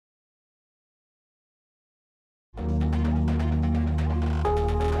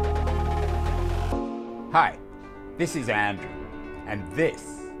Hi, this is Andrew, and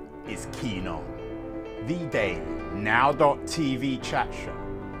this is Keen On, the daily Now.tv chat show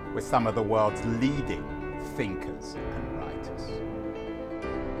with some of the world's leading thinkers and writers.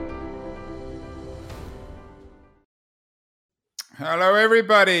 Hello,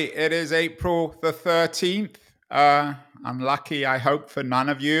 everybody. It is April the 13th. Unlucky, I hope, for none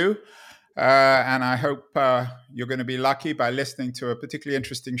of you. And I hope you're going to be lucky by listening to a particularly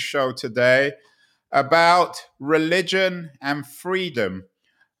interesting show today about religion and freedom.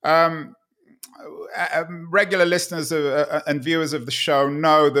 Regular listeners and viewers of the show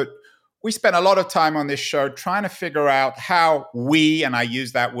know that we spent a lot of time on this show trying to figure out how we, and I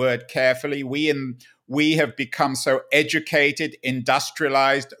use that word carefully, we have become so educated,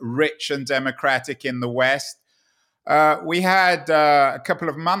 industrialized, rich, and democratic in the West. We had a couple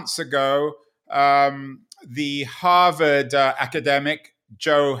of months ago the Harvard academic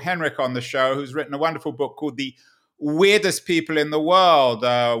Joe Henrich on the show, who's written a wonderful book called The Weirdest People in the World.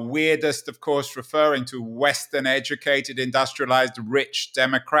 Weirdest, of course, referring to Western educated, industrialized, rich,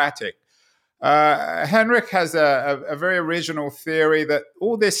 democratic. Henrich has a very original theory that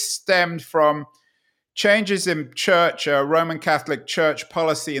all this stemmed from changes in church, Roman Catholic Church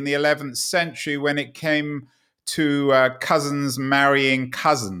policy in the 11th century when it came to cousins marrying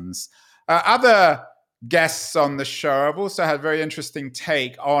cousins. Other guests on the show have also had a very interesting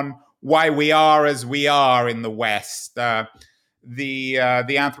take on why we are as we are in the West. The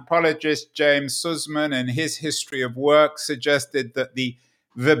anthropologist James Sussman, in his history of work, suggested that the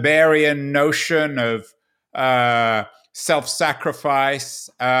Weberian notion of self-sacrifice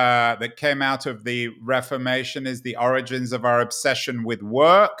that came out of the Reformation is the origins of our obsession with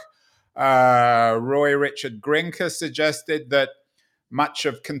work. Roy Richard Grinker suggested that much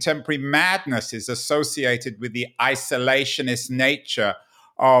of contemporary madness is associated with the isolationist nature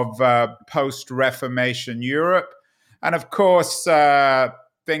of post-Reformation Europe. And of course,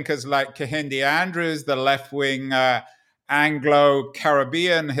 thinkers like Kehinde Andrews, the left-wing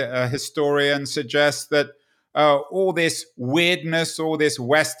Anglo-Caribbean historian, suggests that all this weirdness, all this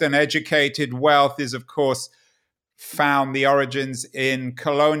Western-educated wealth is, of course, found the origins in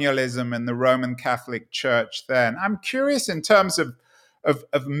colonialism and the Roman Catholic Church then. I'm curious in terms of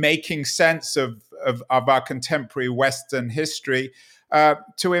making sense of our contemporary Western history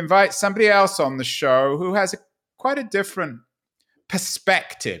to invite somebody else on the show who has quite a different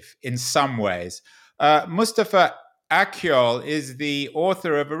perspective in some ways. Mustafa Akyol is the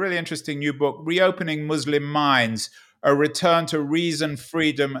author of a really interesting new book, Reopening Muslim Minds, A Return to Reason,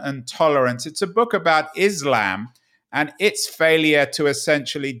 Freedom and Tolerance. It's a book about Islam and its failure to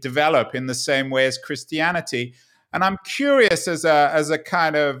essentially develop in the same way as Christianity. And I'm curious, as a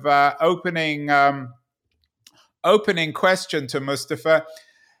kind of opening question to Mustafa,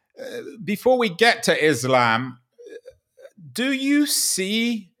 before we get to Islam, do you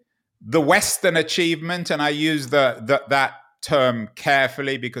see the Western achievement, and I use that term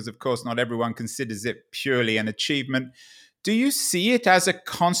carefully because, of course, not everyone considers it purely an achievement. Do you see it as a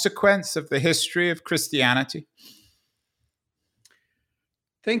consequence of the history of Christianity?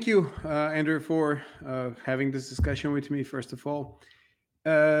 Thank you, Andrew, for having this discussion with me, first of all.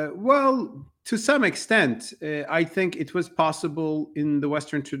 Well, to some extent, I think it was possible in the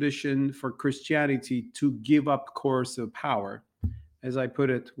Western tradition for Christianity to give up coercive power, as I put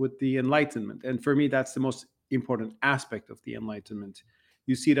it, with the Enlightenment. And for me, that's the most important aspect of the Enlightenment.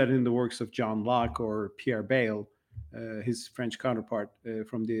 You see that in the works of John Locke or Pierre Bayle, his French counterpart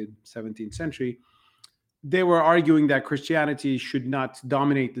from the 17th century. They were arguing that Christianity should not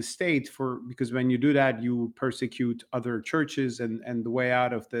dominate the state because when you do that, you persecute other churches, and the way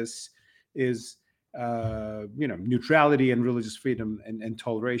out of this is neutrality and religious freedom and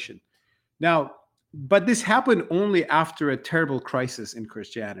toleration. Now, but this happened only after a terrible crisis in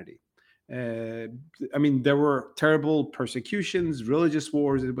Christianity. There were terrible persecutions, religious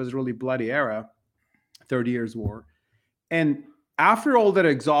wars. It was a really bloody era, 30 Years' War. And after all that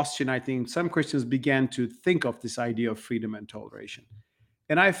exhaustion, I think some Christians began to think of this idea of freedom and toleration.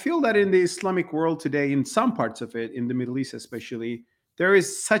 And I feel that in the Islamic world today, in some parts of it, in the Middle East especially, there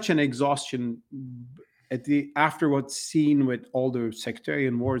is such an exhaustion after what's seen with all the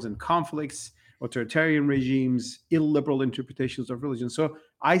sectarian wars and conflicts, authoritarian regimes, illiberal interpretations of religion. So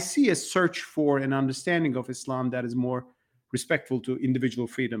I see a search for an understanding of Islam that is more respectful to individual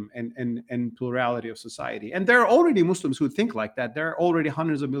freedom and plurality of society. And there are already Muslims who think like that. There are already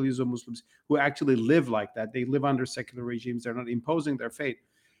hundreds of millions of Muslims who actually live like that. They live under secular regimes. They're not imposing their faith.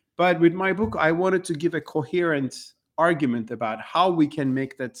 But with my book, I wanted to give a coherent argument about how we can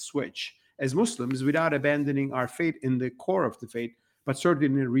make that switch as Muslims without abandoning our faith in the core of the faith, but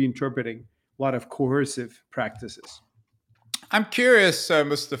certainly reinterpreting lot of coercive practices. I'm curious,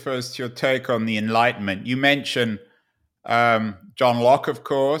 Mustafa, as to your take on the Enlightenment. You mentioned John Locke, of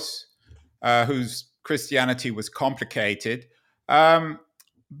course, whose Christianity was complicated.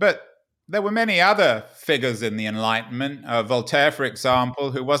 But there were many other figures in the Enlightenment. Voltaire, for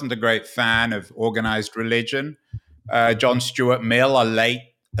example, who wasn't a great fan of organized religion. John Stuart Mill, a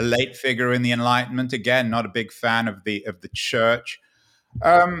late figure in the Enlightenment, again, not a big fan of the church.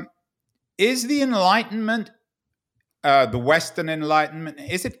 Is the Enlightenment, the Western Enlightenment,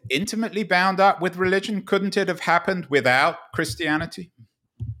 is it intimately bound up with religion? Couldn't it have happened without Christianity?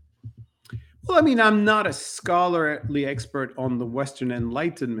 Well, I mean, I'm not a scholarly expert on the Western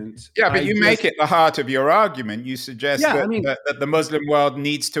Enlightenment. Yeah, but you make it the heart of your argument. You suggest that the Muslim world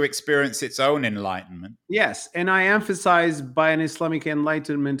needs to experience its own enlightenment. Yes, and I emphasize by an Islamic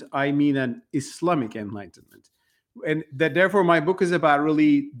enlightenment, I mean an Islamic enlightenment. And that therefore my book is about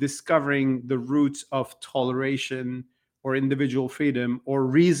really discovering the roots of toleration or individual freedom or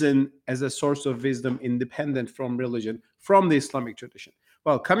reason as a source of wisdom independent from religion, from the Islamic tradition.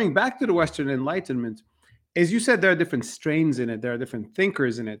 Well, coming back to the Western Enlightenment, as you said, there are different strains in it. There are different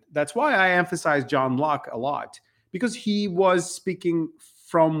thinkers in it. That's why I emphasize John Locke a lot, because he was speaking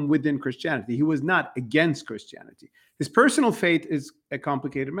from within Christianity. He was not against Christianity. His personal faith is a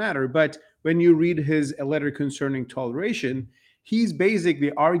complicated matter, but when you read his A Letter Concerning Toleration, he's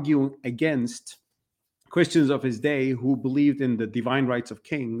basically arguing against Christians of his day who believed in the divine rights of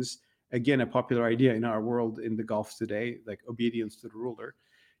kings. Again, a popular idea in our world in the Gulf today, like obedience to the ruler.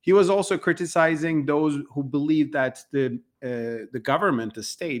 He was also criticizing those who believed that the government, the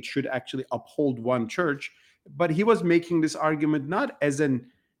state, should actually uphold one church. But he was making this argument not as an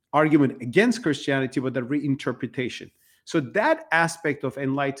argument against Christianity, but a reinterpretation. So that aspect of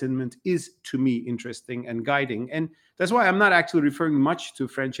enlightenment is, to me, interesting and guiding. And that's why I'm not actually referring much to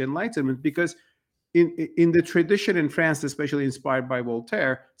French Enlightenment, because in the tradition in France, especially inspired by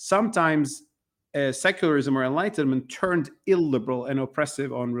Voltaire, sometimes secularism or enlightenment turned illiberal and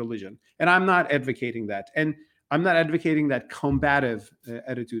oppressive on religion. And I'm not advocating that. And I'm not advocating that combative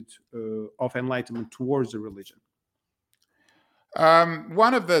attitude of enlightenment towards the religion.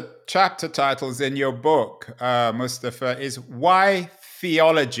 One of the chapter titles in your book, Mustafa, is Why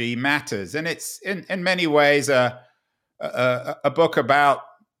Theology Matters. And it's in many ways a book about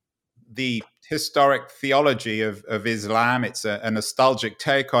the historic theology of Islam. It's a nostalgic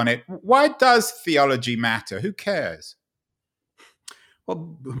take on it. Why does theology matter? Who cares?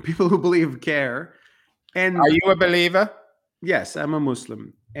 Well, people who believe care. And are you a believer? Yes, I'm a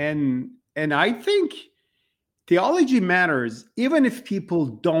Muslim. And I think theology matters even if people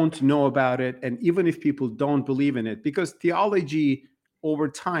don't know about it and even if people don't believe in it, because theology over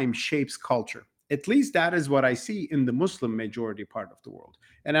time shapes culture. At least that is what I see in the Muslim majority part of the world.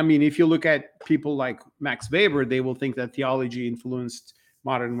 And I mean, if you look at people like Max Weber, they will think that theology influenced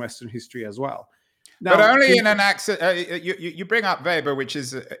modern Western history as well. Now, but only in an accent. You bring up Weber, which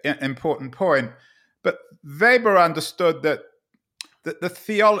is an important point. But Weber understood that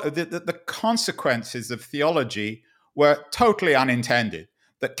the consequences of theology were totally unintended.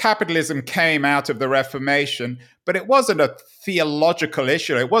 That capitalism came out of the Reformation, but it wasn't a theological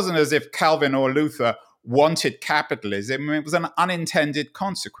issue. It wasn't as if Calvin or Luther wanted capitalism. It was an unintended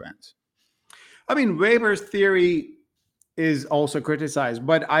consequence. I mean, Weber's theory is also criticized,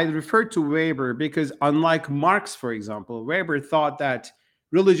 but I refer to Weber because unlike Marx, for example, Weber thought that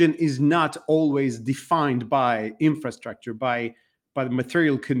religion is not always defined by infrastructure, by the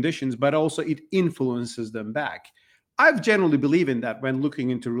material conditions, but also it influences them back. I've generally believe in that when looking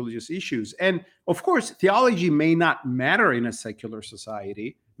into religious issues. And of course, theology may not matter in a secular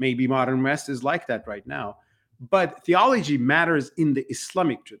society. Maybe modern West is like that right now. But theology matters in the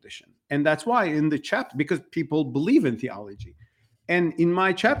Islamic tradition. And that's why in the chapter, because people believe in theology. And in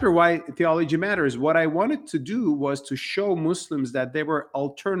my chapter, Why Theology Matters, what I wanted to do was to show Muslims that there were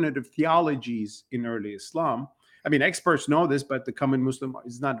alternative theologies in early Islam. I mean, experts know this, but the common Muslim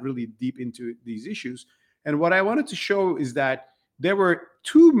is not really deep into these issues. And what I wanted to show is that there were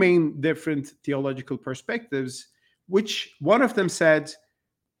two main different theological perspectives, which one of them said,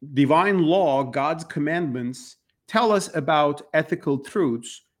 divine law, God's commandments, tell us about ethical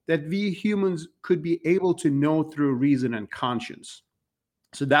truths that we humans could be able to know through reason and conscience.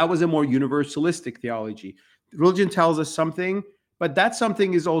 So that was a more universalistic theology. Religion tells us something, but that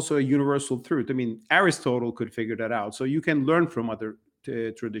something is also a universal truth. I mean, Aristotle could figure that out. So you can learn from other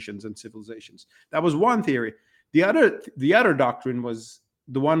traditions and civilizations. That was one theory. The other doctrine was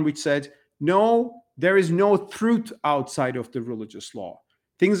the one which said, no, there is no truth outside of the religious law.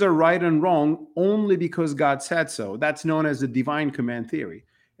 Things are right and wrong only because God said so. That's known as the divine command theory.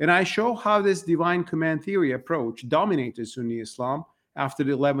 And I show how this divine command theory approach dominated Sunni Islam after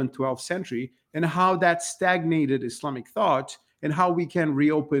the 11th, 12th century, and how that stagnated Islamic thought, and how we can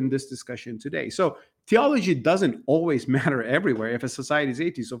reopen this discussion today. So theology doesn't always matter everywhere. If a society is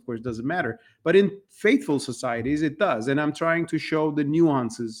atheist, of course, it doesn't matter. But in faithful societies, it does. And I'm trying to show the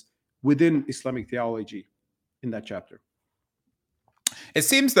nuances within Islamic theology in that chapter. It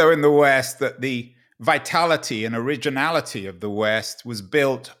seems, though, in the West that the vitality and originality of the West was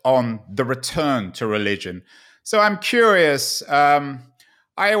built on the return to religion. So I'm curious, I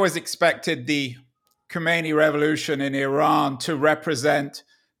always expected the Khomeini revolution in Iran to represent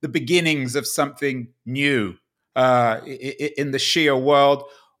the beginnings of something new in the Shia world.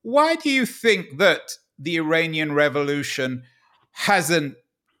 Why do you think that the Iranian revolution hasn't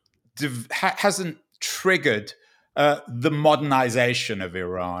triggered the modernization of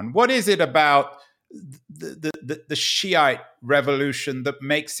Iran? What is it about the Shiite revolution that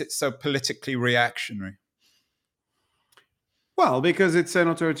makes it so politically reactionary? Well, because it's an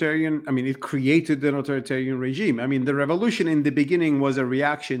authoritarian, it created an authoritarian regime. The revolution in the beginning was a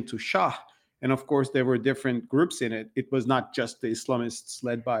reaction to Shah. And of course, there were different groups in it. It was not just the Islamists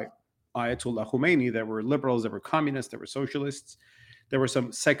led by Ayatollah Khomeini. There were liberals, there were communists, there were socialists. There were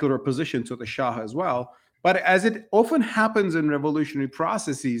some secular opposition to the Shah as well. But as it often happens in revolutionary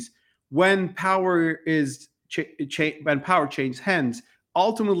processes, when power changes hands,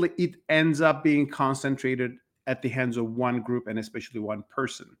 ultimately it ends up being concentrated at the hands of one group, and especially one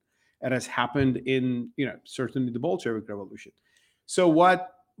person. And has happened in, certainly the Bolshevik Revolution. So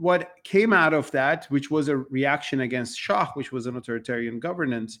what came out of that, which was a reaction against Shah, which was an authoritarian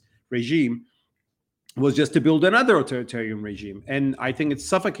governance regime, was just to build another authoritarian regime. And I think it's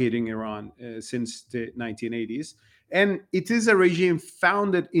suffocating Iran since the 1980s. And it is a regime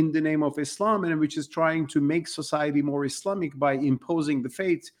founded in the name of Islam, and which is trying to make society more Islamic by imposing the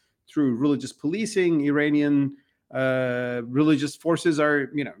faith through religious policing. Iranian religious forces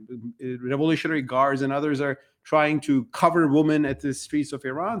are, Revolutionary Guards and others are trying to cover women at the streets of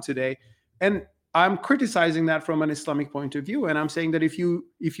Iran today. And I'm criticizing that from an Islamic point of view. And I'm saying that if you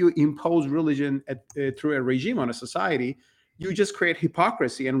impose religion through a regime on a society, you just create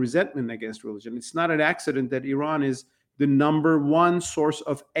hypocrisy and resentment against religion. It's not an accident that Iran is the number one source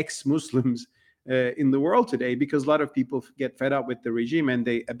of ex-Muslims in the world today, because a lot of people get fed up with the regime and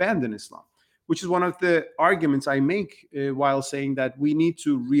they abandon Islam, which is one of the arguments I make while saying that we need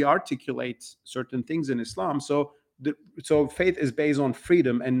to re-articulate certain things in Islam. So faith is based on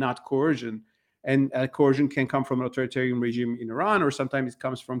freedom and not coercion. And coercion can come from an authoritarian regime in Iran, or sometimes it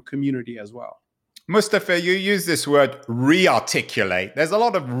comes from community as well. Mustafa, you use this word re-articulate. There's a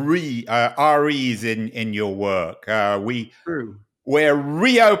lot of R's in your work. We're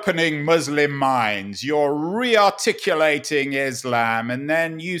reopening Muslim minds. You're re-articulating Islam. And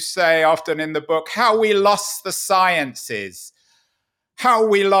then you say often in the book how we lost the sciences, how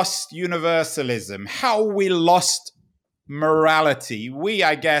we lost universalism, how we lost morality. We,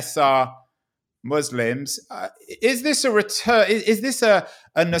 I guess, are Muslims. Is this a return? Is this a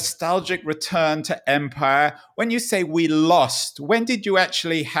nostalgic return to empire? When you say we lost, when did you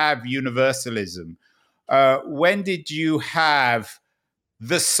actually have universalism? When did you have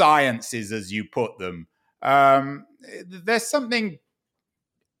the sciences, as you put them? There's something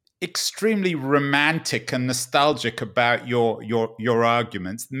extremely romantic and nostalgic about your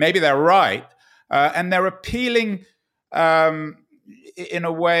arguments. Maybe they're right, and they're appealing in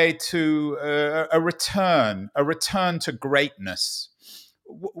a way to a return to greatness.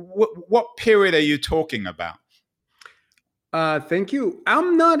 What period are you talking about? Thank you.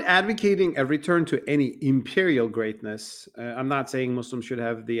 I'm not advocating a return to any imperial greatness. I'm not saying Muslims should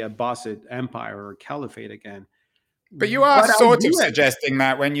have the Abbasid Empire or Caliphate again. But you are sort of suggesting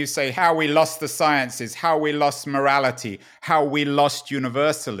that when you say how we lost the sciences, how we lost morality, how we lost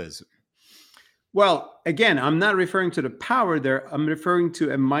universalism. Well, again, I'm not referring to the power there. I'm referring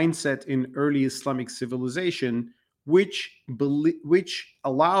to a mindset in early Islamic civilization which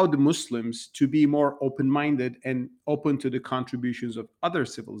allowed Muslims to be more open-minded and open to the contributions of other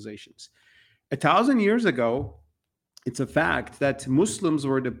civilizations. 1,000 years ago, it's a fact that Muslims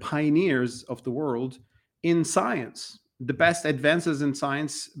were the pioneers of the world in science. The best advances in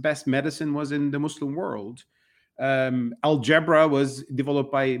science, best medicine was in the Muslim world. Algebra was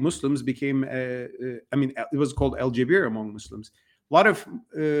developed by Muslims, it was called Al-Jabir among Muslims. A lot of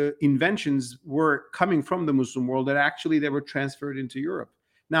inventions were coming from the Muslim world that actually they were transferred into Europe.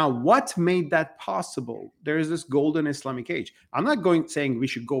 Now, what made that possible? There is this golden Islamic age. I'm not saying we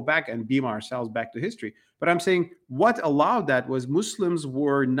should go back and beam ourselves back to history, but I'm saying what allowed that was Muslims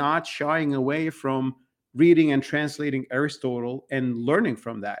were not shying away from reading and translating Aristotle and learning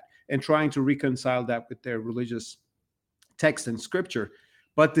from that and trying to reconcile that with their religious text and scripture.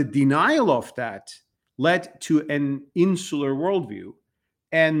 But the denial of that led to an insular worldview.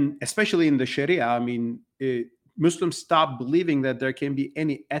 And especially in the Sharia, I mean, Muslims stopped believing that there can be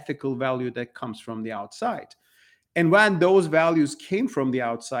any ethical value that comes from the outside. And when those values came from the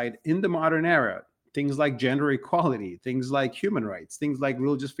outside in the modern era, things like gender equality, things like human rights, things like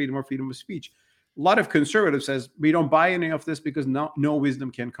religious freedom or freedom of speech, a lot of conservatives says we don't buy any of this because no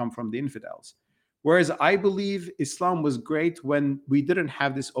wisdom can come from the infidels. Whereas I believe Islam was great when we didn't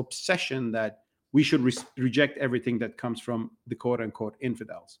have this obsession that we should reject everything that comes from the quote unquote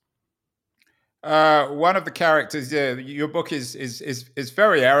infidels. One of the characters, your book is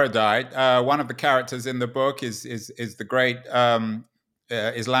very erudite. One of the characters in the book is the great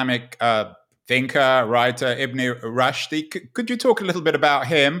Islamic thinker, writer Ibn Rushd. Could you talk a little bit about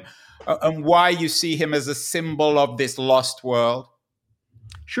him and why you see him as a symbol of this lost world?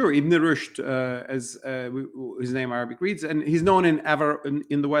 Sure, Ibn Rushd, as his name Arabic reads, and he's known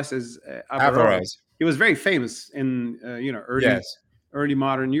in the West as Averroes. He was very famous in early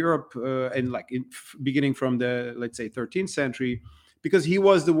modern Europe, and beginning from the, let's say, 13th century, because he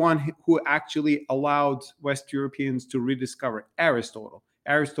was the one who actually allowed West Europeans to rediscover Aristotle.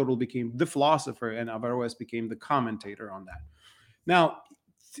 Aristotle became the philosopher, and Averroes became the commentator on that. Now,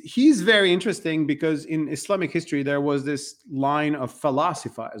 he's very interesting because in Islamic history, there was this line of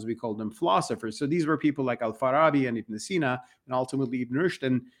falasifa, as we call them, philosophers. So these were people like Al-Farabi and Ibn Sina, and ultimately Ibn Rushd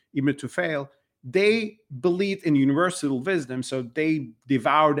and Ibn Tufayl. They believed in universal wisdom, so they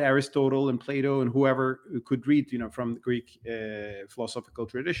devoured Aristotle and Plato and whoever could read, from the Greek philosophical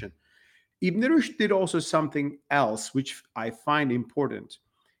tradition. Ibn Rushd did also something else, which I find important.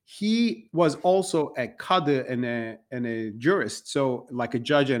 He was also a qadi and a jurist, so like a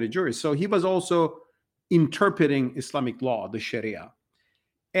judge and a jurist. So he was also interpreting Islamic law, the Sharia.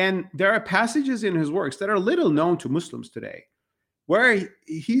 And there are passages in his works that are little known to Muslims today, where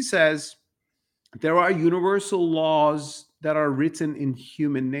he says there are universal laws that are written in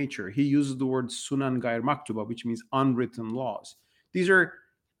human nature. He uses the word sunan gair maktuba, which means unwritten laws. These are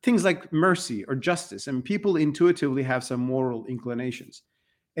things like mercy or justice, and people intuitively have some moral inclinations.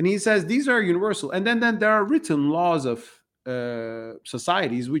 And he says these are universal. And then there are written laws of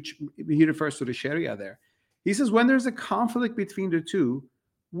societies, which he refers to the Sharia there. He says when there's a conflict between the two,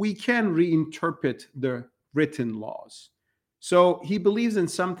 we can reinterpret the written laws. So he believes in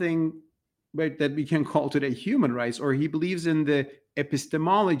something that we can call today human rights, or he believes in the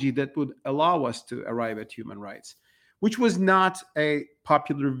epistemology that would allow us to arrive at human rights, which was not a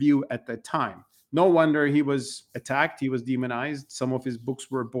popular view at that time. No wonder he was attacked. He was demonized. Some of his books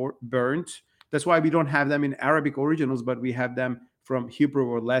were burnt. That's why we don't have them in Arabic originals, but we have them from Hebrew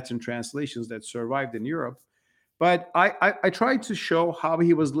or Latin translations that survived in Europe. But I tried to show how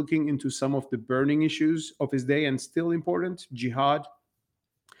he was looking into some of the burning issues of his day and still important, jihad,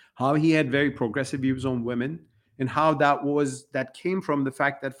 how he had very progressive views on women, and how that came from the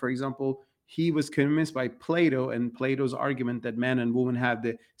fact that, for example, he was convinced by Plato and Plato's argument that man and woman have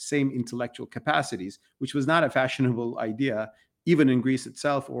the same intellectual capacities, which was not a fashionable idea, even in Greece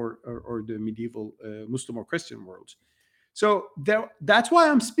itself or the medieval Muslim or Christian worlds. So that's why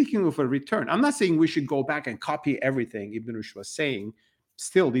I'm speaking of a return. I'm not saying we should go back and copy everything Ibn Rushd was saying.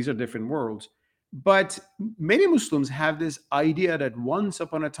 Still, these are different worlds. But many Muslims have this idea that once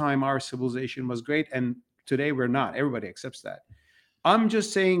upon a time our civilization was great, and today we're not. Everybody accepts that. I'm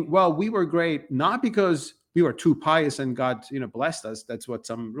just saying, well, we were great not because we were too pious and God, blessed us. That's what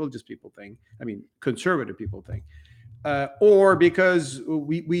some religious people think. I mean, conservative people think, or because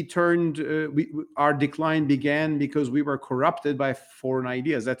our decline began because we were corrupted by foreign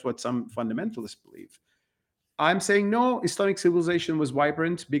ideas. That's what some fundamentalists believe. I'm saying no. Islamic civilization was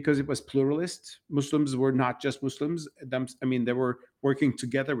vibrant because it was pluralist. Muslims were not just Muslims. They were working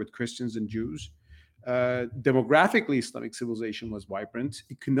together with Christians and Jews. Demographically, Islamic civilization was vibrant,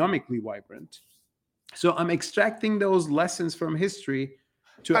 economically vibrant. So I'm extracting those lessons from history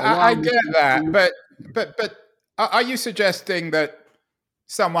to allow I get that, but are you suggesting that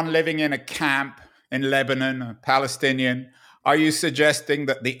someone living in a camp in Lebanon, a Palestinian, are you suggesting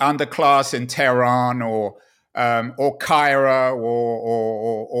that the underclass in Tehran or Cairo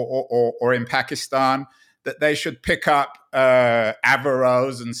or in Pakistan, that they should pick up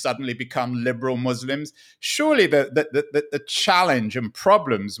Averroes and suddenly become liberal Muslims? Surely the challenge and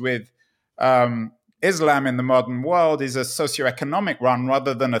problems with Islam in the modern world is a socioeconomic one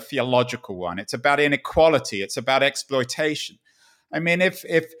rather than a theological one. It's about inequality. It's about exploitation. I mean,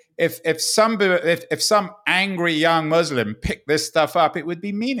 if some angry young Muslim picked this stuff up, it would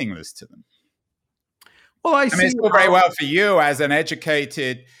be meaningless to them. Well, I I mean, see it's all very how. well for you as an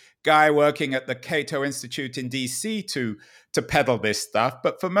educated guy working at the Cato Institute in DC to peddle this stuff,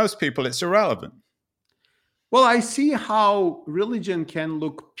 but for most people, it's irrelevant. Well, I see how religion can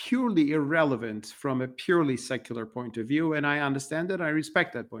look purely irrelevant from a purely secular point of view, and I understand that. I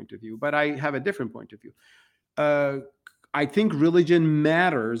respect that point of view, but I have a different point of view. Uh, I think religion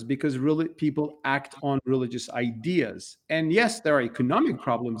matters because really people act on religious ideas. And yes, there are economic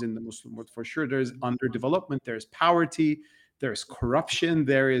problems in the Muslim world for sure. There's underdevelopment, there's poverty, there's corruption,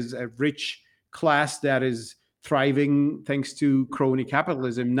 there is a rich class that is thriving thanks to crony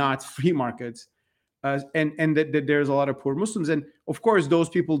capitalism, not free markets. And that there's a lot of poor Muslims, and of course, those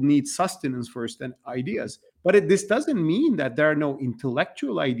people need sustenance first and ideas. But this doesn't mean that there are no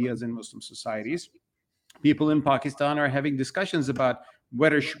intellectual ideas in Muslim societies. People in Pakistan are having discussions about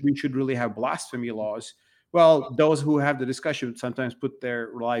whether we should really have blasphemy laws. Well, those who have the discussion sometimes put their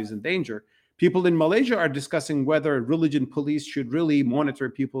lives in danger. People in Malaysia are discussing whether religion police should really monitor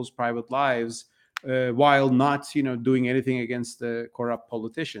people's private lives while not, doing anything against the corrupt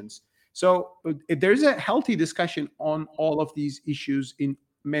politicians. So there's a healthy discussion on all of these issues in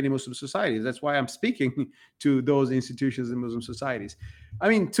many Muslim societies. That's why I'm speaking to those institutions in Muslim societies. I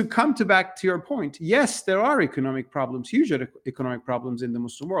mean, to come back to your point, yes, there are economic problems, huge economic problems in the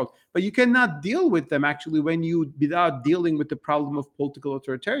Muslim world, but you cannot deal with them actually without dealing with the problem of political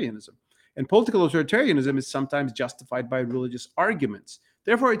authoritarianism. And political authoritarianism is sometimes justified by religious arguments.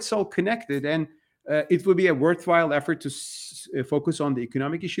 Therefore, it's so connected, and it would be a worthwhile effort to focus on the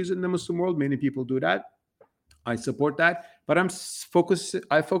economic issues in the Muslim world. Many people do that. I support that, but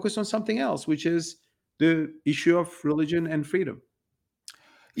I focus on something else, which is the issue of religion and freedom.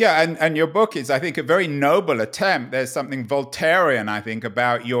 Yeah, and your book is, I think, a very noble attempt. There's something Voltairean, I think,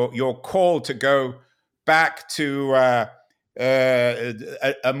 about your call to go back to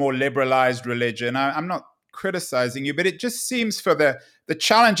a more liberalized religion. I'm not criticizing you, but it just seems for the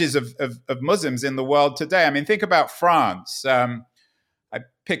challenges of Muslims in the world today. I mean, think about France. I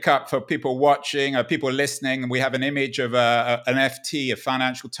pick up for people watching or people listening, and we have an image of an FT, a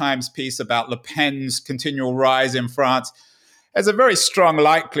Financial Times piece about Le Pen's continual rise in France. There's a very strong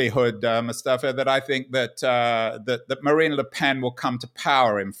likelihood, Mustafa, that I think that Marine Le Pen will come to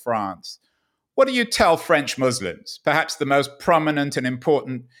power in France. What do you tell French Muslims, perhaps the most prominent and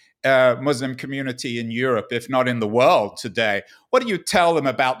important Muslim community in Europe, if not in the world today? What do you tell them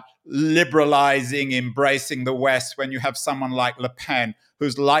about liberalizing, embracing the West when you have someone like Le Pen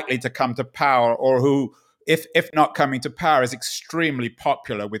who's likely to come to power, or who, if not coming to power, is extremely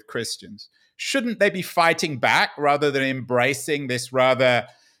popular with Christians? Shouldn't they be fighting back rather than embracing this rather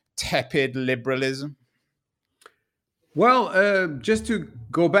tepid liberalism? Well, just to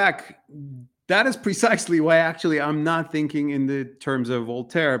go back, that is precisely why actually I'm not thinking in the terms of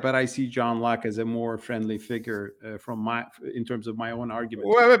Voltaire, but I see John Locke as a more friendly figure in terms of my own argument.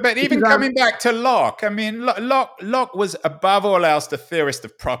 Well, but even coming back to Locke, I mean, Locke was above all else the theorist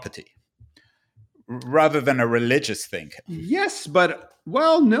of property rather than a religious thinker. Yes, but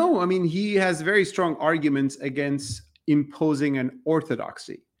well, no. I mean, he has very strong arguments against imposing an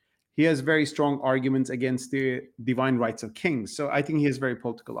orthodoxy. He has very strong arguments against the divine rights of kings. So I think he has very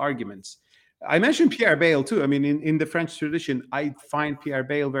political arguments. I mentioned Pierre Bayle too. I mean, in the French tradition, I find Pierre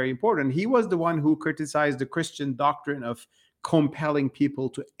Bayle very important. He was the one who criticized the Christian doctrine of compelling people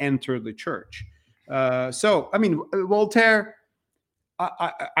to enter the church. So, I mean, Voltaire,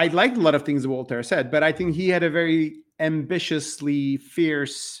 I liked a lot of things that Voltaire said, but I think he had a very ambitiously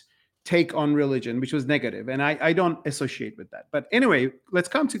fierce take on religion, which was negative, and I don't associate with that. But anyway, let's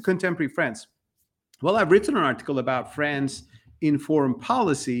come to contemporary France. Well, I've written an article about France in foreign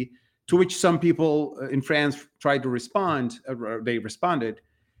policy, to which some people in France tried to respond, or they responded,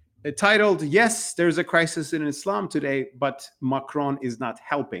 titled, "Yes, there's a crisis in Islam today, but Macron is not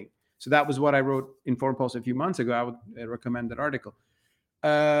helping." So that was what I wrote in Foreign Policy a few months ago. I would recommend that article.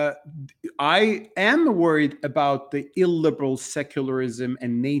 I am worried about the illiberal secularism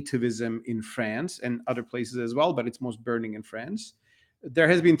and nativism in France and other places as well, but it's most burning in France. There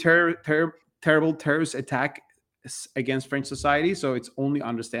has been terrible terrorist attack against French society, so it's only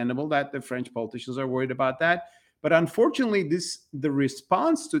understandable that the French politicians are worried about that. But unfortunately, the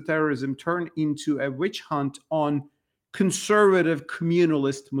response to terrorism turned into a witch hunt on conservative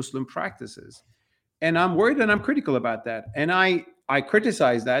communalist Muslim practices. And I'm worried and I'm critical about that. And I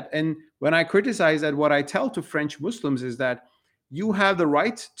criticize that. And when I criticize that, what I tell to French Muslims is that you have the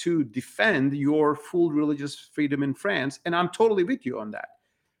right to defend your full religious freedom in France. And I'm totally with you on that.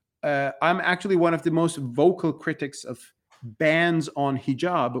 I'm actually one of the most vocal critics of bans on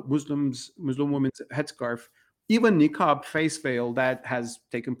hijab, Muslim women's headscarf, even niqab, face veil, that has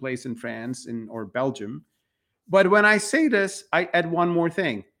taken place in France or Belgium. But when I say this, I add one more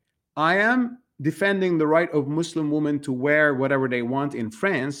thing. I am defending the right of Muslim women to wear whatever they want in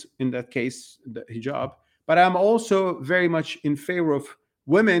France, in that case, the hijab. But I'm also very much in favor of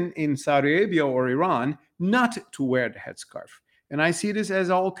women in Saudi Arabia or Iran not to wear the headscarf. And I see this as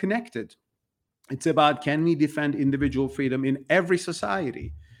all connected. It's about, can we defend individual freedom in every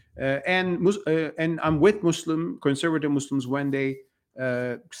society? And I'm with conservative Muslims when they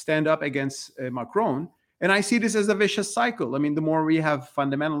stand up against Macron. And I see this as a vicious cycle. I mean, the more we have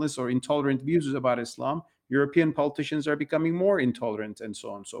fundamentalist or intolerant views about Islam, European politicians are becoming more intolerant and so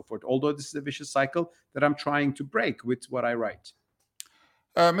on and so forth. Although this is a vicious cycle that I'm trying to break with what I write.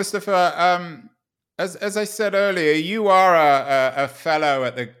 Mustafa, as I said earlier, you are a fellow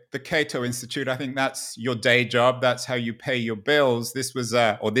at the Cato Institute. I think that's your day job. That's how you pay your bills. This is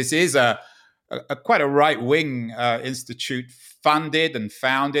quite a right-wing institute, funded and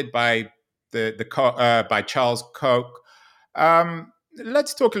founded by by Charles Koch.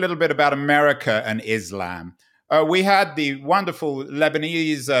 Let's talk a little bit about America and Islam. We had the wonderful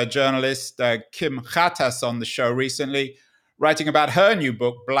Lebanese journalist Kim Khattas on the show recently, writing about her new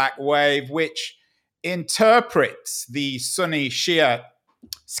book, Black Wave, which interprets the Sunni-Shia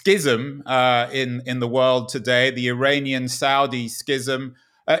schism in the world today, the Iranian-Saudi schism,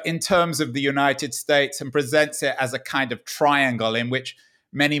 in terms of the United States, and presents it as a kind of triangle in which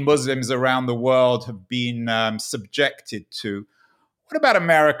many Muslims around the world have been subjected to. What about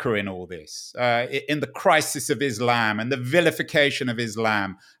America in all this, in the crisis of Islam and the vilification of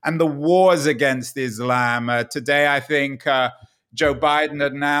Islam and the wars against Islam? Today, I think Joe Biden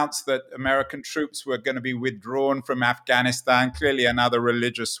announced that American troops were going to be withdrawn from Afghanistan, clearly another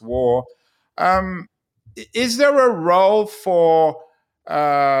religious war. Is there a role for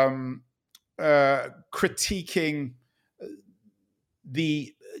critiquing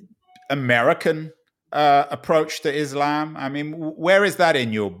the American approach to Islam? I mean, where is that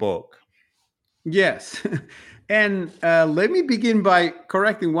in your book? Yes. And let me begin by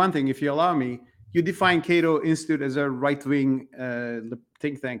correcting one thing, if you allow me. You define Cato Institute as a right-wing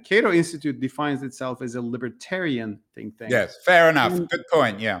think tank. Cato Institute defines itself as a libertarian think tank. Yes, fair enough. Good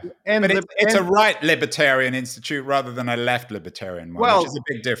point, yeah. But it's a right libertarian institute rather than a left libertarian one, which is a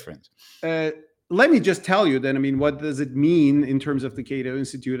big difference. Let me just tell you then, I mean, what does it mean in terms of the Cato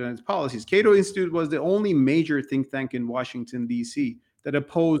Institute and its policies? Cato Institute was the only major think tank in Washington, D.C. that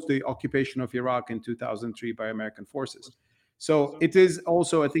opposed the occupation of Iraq in 2003 by American forces. So it is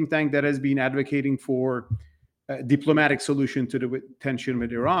also a think tank that has been advocating for a diplomatic solution to the tension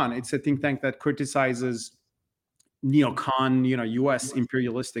with Iran. It's a think tank that criticizes neocon, U.S.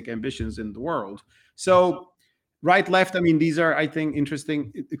 imperialistic ambitions in the world. So right, left, I mean, these are, I think,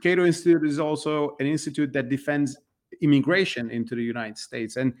 interesting. The Cato Institute is also an institute that defends immigration into the United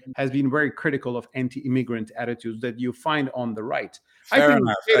States and has been very critical of anti-immigrant attitudes that you find on the right. Fair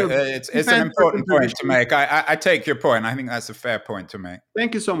enough. It's an important point to make. I take your point. I think that's a fair point to make.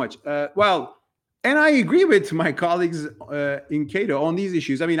 Thank you so much. And I agree with my colleagues in Cato on these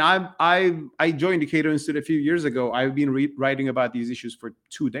issues. I mean, I joined the Cato Institute a few years ago. I've been writing about these issues for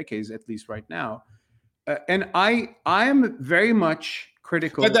 2 decades, at least right now. And I am very much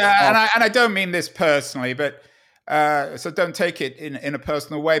critical. And I don't mean this personally, but so don't take it in a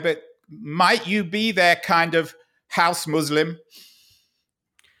personal way. But might you be their kind of house Muslim?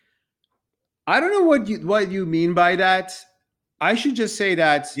 I don't know what you mean by that. I should just say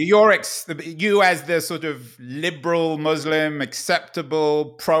that you as the sort of liberal Muslim,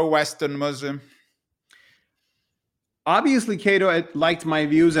 acceptable, pro-Western Muslim. Obviously, Cato liked my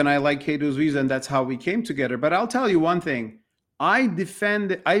views and I like Cato's views, and that's how we came together. But I'll tell you one thing. I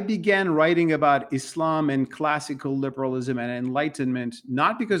began writing about Islam and classical liberalism and enlightenment,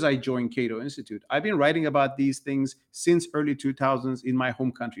 not because I joined Cato Institute. I've been writing about these things since early 2000s in my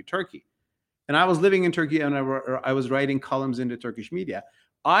home country, Turkey. And I was living in Turkey and I was writing columns in the Turkish media.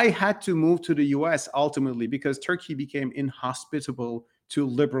 I had to move to the US ultimately because Turkey became inhospitable to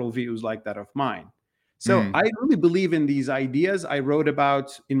liberal views like that of mine. So I really believe in these ideas. I wrote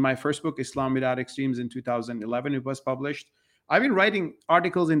about in my first book, Islam Without Extremes, in 2011. It was published. I've been writing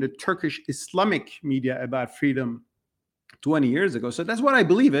articles in the Turkish Islamic media about freedom 20 years ago. So that's what I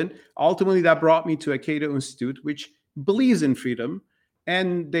believe in. Ultimately, that brought me to a Cato Institute, which believes in freedom.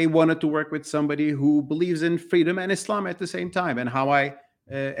 And they wanted to work with somebody who believes in freedom and Islam at the same time. And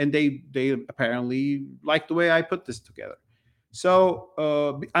they apparently liked the way I put this together.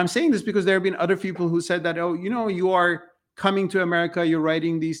 So I'm saying this because there have been other people who said that, you are coming to America, you're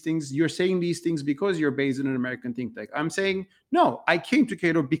writing these things, you're saying these things because you're based in an American think tank. I'm saying, no, I came to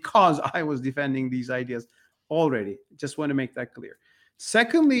Cato because I was defending these ideas already. Just want to make that clear.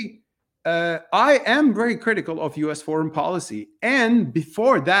 Secondly, I am very critical of U.S. foreign policy, and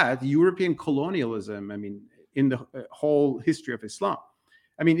before that, European colonialism. I mean, in the whole history of Islam.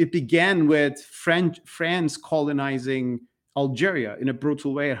 I mean, it began with France colonizing Algeria in a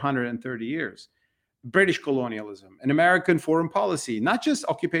brutal way, 130 years. British colonialism, and American foreign policy, not just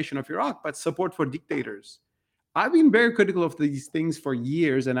occupation of Iraq, but support for dictators. I've been very critical of these things for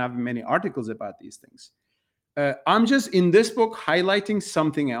years, and I have many articles about these things. I'm just in this book highlighting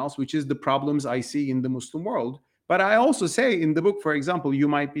something else, which is the problems I see in the Muslim world. But I also say in the book, for example, you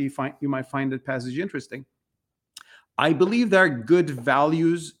might find that passage interesting. I believe there are good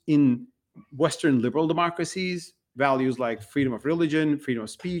values in Western liberal democracies, values like freedom of religion, freedom of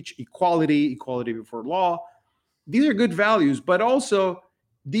speech, equality before law. These are good values, but also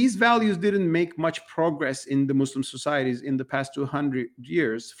these values didn't make much progress in the Muslim societies in the past 200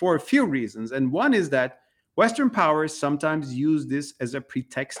 years for a few reasons. And one is that Western powers sometimes use this as a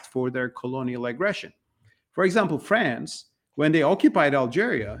pretext for their colonial aggression. For example, France, when they occupied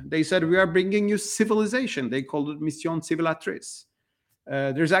Algeria, they said, we are bringing you civilization. They called it Mission Civilisatrice.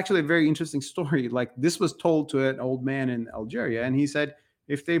 There's actually a very interesting story. Like, this was told to an old man in Algeria, and he said,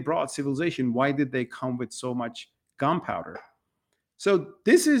 if they brought civilization, why did they come with so much gunpowder? So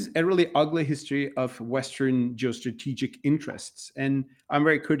this is a really ugly history of Western geostrategic interests, and I'm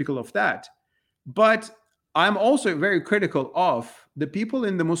very critical of that. But I'm also very critical of the people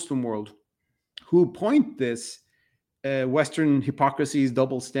in the Muslim world who point this Western hypocrisies,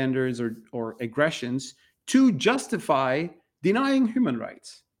 double standards, or aggressions to justify denying human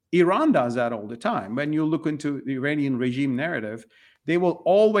rights. Iran does that all the time. When you look into the Iranian regime narrative, they will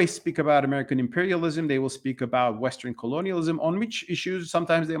always speak about American imperialism. They will speak about Western colonialism, on which issues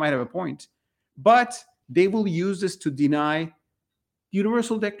sometimes they might have a point. But they will use this to deny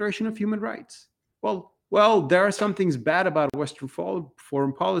Universal Declaration of Human Rights. Well, there are some things bad about Western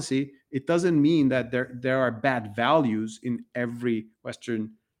foreign policy. It doesn't mean that there are bad values in every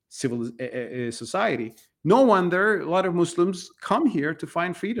Western civil society. No wonder a lot of Muslims come here to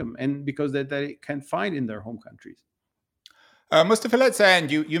find freedom, and because that they can find in their home countries. Mustafa, let's end.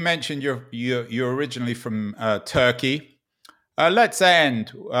 You mentioned you're originally from Turkey. Let's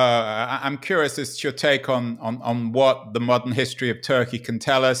end. I'm curious as to your take on what the modern history of Turkey can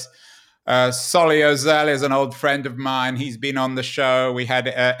tell us. Solly Özel is an old friend of mine. He's been on the show. We had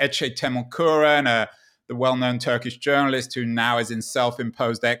Ece Temelkuran, the well-known Turkish journalist who now is in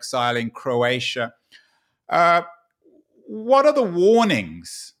self-imposed exile in Croatia. What are the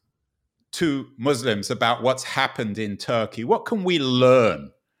warnings to Muslims about what's happened in Turkey? What can we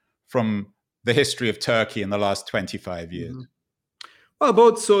learn from the history of Turkey in the last 25 years? Mm-hmm. Well,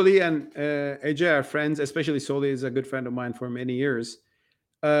 both Solly and Ece are friends, especially Solly is a good friend of mine for many years.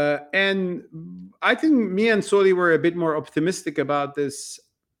 And I think me and Solly were a bit more optimistic about this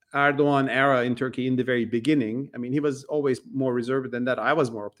Erdogan era in Turkey in the very beginning. I mean, he was always more reserved than that. I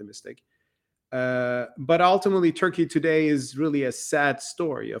was more optimistic. But ultimately, Turkey today is really a sad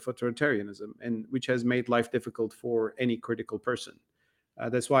story of authoritarianism, and which has made life difficult for any critical person.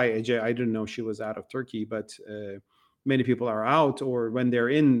 That's why Ece, I didn't know she was out of Turkey, but many people are out, or when they're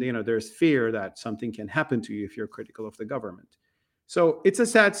in, there's fear that something can happen to you if you're critical of the government. So it's a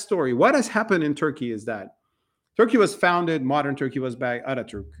sad story. What has happened in Turkey is that Turkey was founded, modern Turkey was by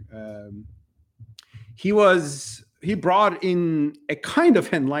Ataturk. He brought in a kind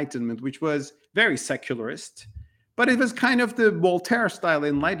of enlightenment, which was very secularist, but it was kind of the Voltaire-style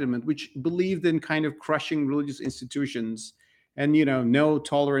enlightenment, which believed in kind of crushing religious institutions and, no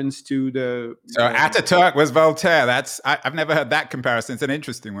tolerance to the... So Ataturk was Voltaire. I've never heard that comparison. It's an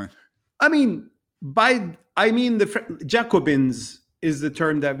interesting one. I mean, the Jacobins is the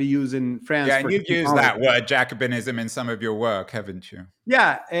term that we use in France. Yeah, and you've used that word, Jacobinism, in some of your work, haven't you?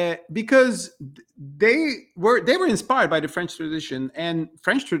 Yeah, because they were inspired by the French tradition, and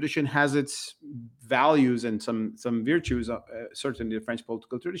French tradition has its values and some virtues, certainly the French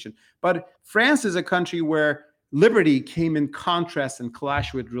political tradition. But France is a country where liberty came in contrast and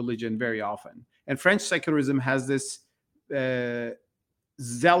clash with religion very often. And French secularism has this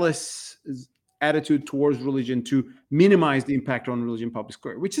zealous attitude towards religion to minimize the impact on religion in public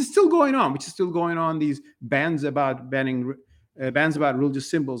square, which is still going on. These bans about religious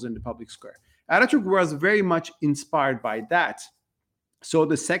symbols in the public square. Ataturk was very much inspired by that. So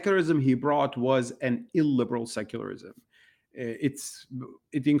the secularism he brought was an illiberal secularism. It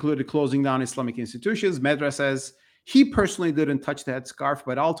included closing down Islamic institutions, madrasas. He personally didn't touch the headscarf,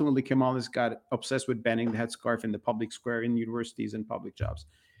 but ultimately Kemalists got obsessed with banning the headscarf in the public square, in universities and public jobs.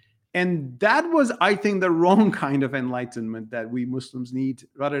 And that was, I think, the wrong kind of enlightenment that we Muslims need,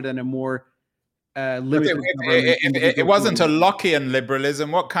 rather than a more limited government. It wasn't a Lockean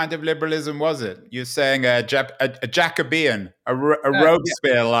liberalism. What kind of liberalism was it? You're saying a Jacobean, a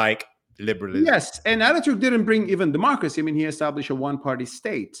Robespierre-like liberalism. Yes, and Ataturk didn't bring even democracy. I mean, he established a one-party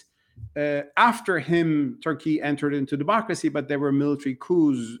state. After him, Turkey entered into democracy, but there were military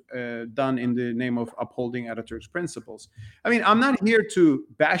coups done in the name of upholding Ataturk's principles. I mean, I'm not here to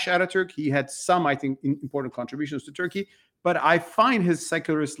bash Ataturk. He had some, I think, important contributions to Turkey, but I find his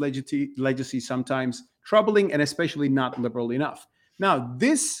secularist legacy sometimes troubling and especially not liberal enough. Now,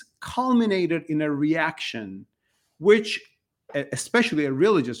 this culminated in a reaction, which, especially a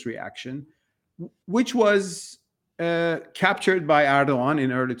religious reaction, which was captured by Erdogan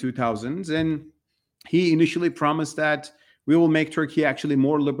in early 2000s. And he initially promised that we will make Turkey actually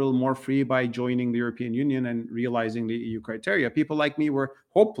more liberal, more free by joining the European Union and realizing the EU criteria. People like me were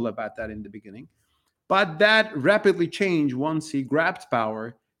hopeful about that in the beginning. But that rapidly changed once he grabbed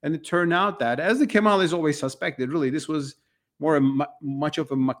power. And it turned out that, as the Kemalis always suspected, really, this was much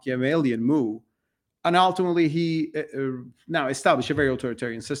of a Machiavellian move. And ultimately, he now established a very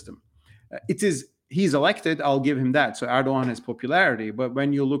authoritarian system. He's elected, I'll give him that. So Erdogan has popularity. But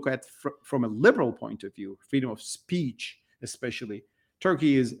when you look at from a liberal point of view, freedom of speech especially,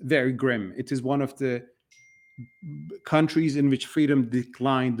 Turkey is very grim. It is one of the countries in which freedom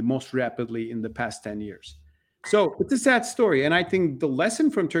declined the most rapidly in the past 10 years. So it's a sad story. And I think the lesson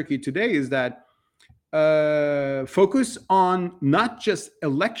from Turkey today is that focus on not just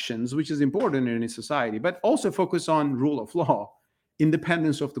elections, which is important in a society, but also focus on rule of law,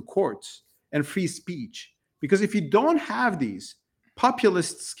 independence of the courts, and free speech. Because if you don't have these,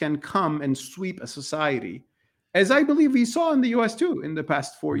 populists can come and sweep a society, as I believe we saw in the US too in the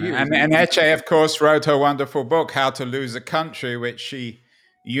past 4 years. And Ece, of course, wrote her wonderful book, How to Lose a Country, which she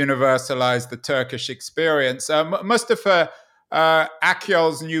universalized the Turkish experience. Mustafa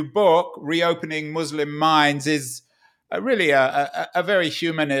Akyol's new book, Reopening Muslim Minds, is really a very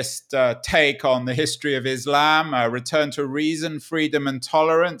humanist take on the history of Islam, return to reason, freedom, and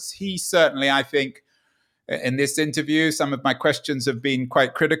tolerance. He certainly, I think, in this interview, some of my questions have been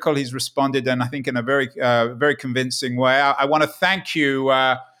quite critical. He's responded, and I think in a very convincing way. I want to thank you,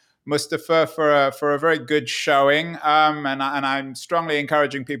 Mustafa, for a very good showing, and I'm strongly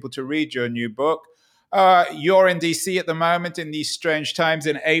encouraging people to read your new book. You're in DC at the moment in these strange times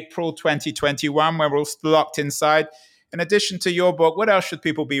in April 2021, where we're all locked inside. In addition to your book, what else should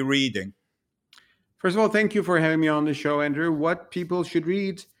people be reading? First of all, thank you for having me on the show, Andrew. What people should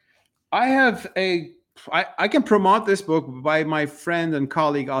read? I can promote this book by my friend and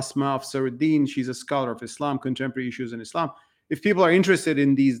colleague Asma Afsaruddin. She's a scholar of Islam, contemporary issues in Islam. If people are interested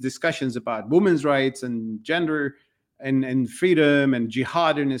in these discussions about women's rights and gender and freedom and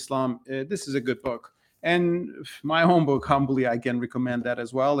jihad in Islam, this is a good book. And my own book, humbly, I can recommend that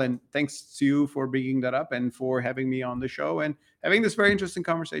as well. And thanks to you for bringing that up and for having me on the show and having this very interesting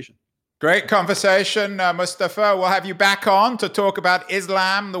conversation. Great conversation, Mustafa. We'll have you back on to talk about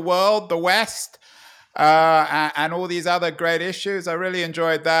Islam, the world, the West, and all these other great issues. I really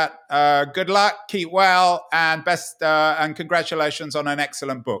enjoyed that. Good luck, keep well, and best and congratulations on an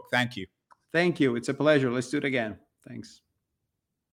excellent book. Thank you. Thank you. It's a pleasure. Let's do it again. Thanks.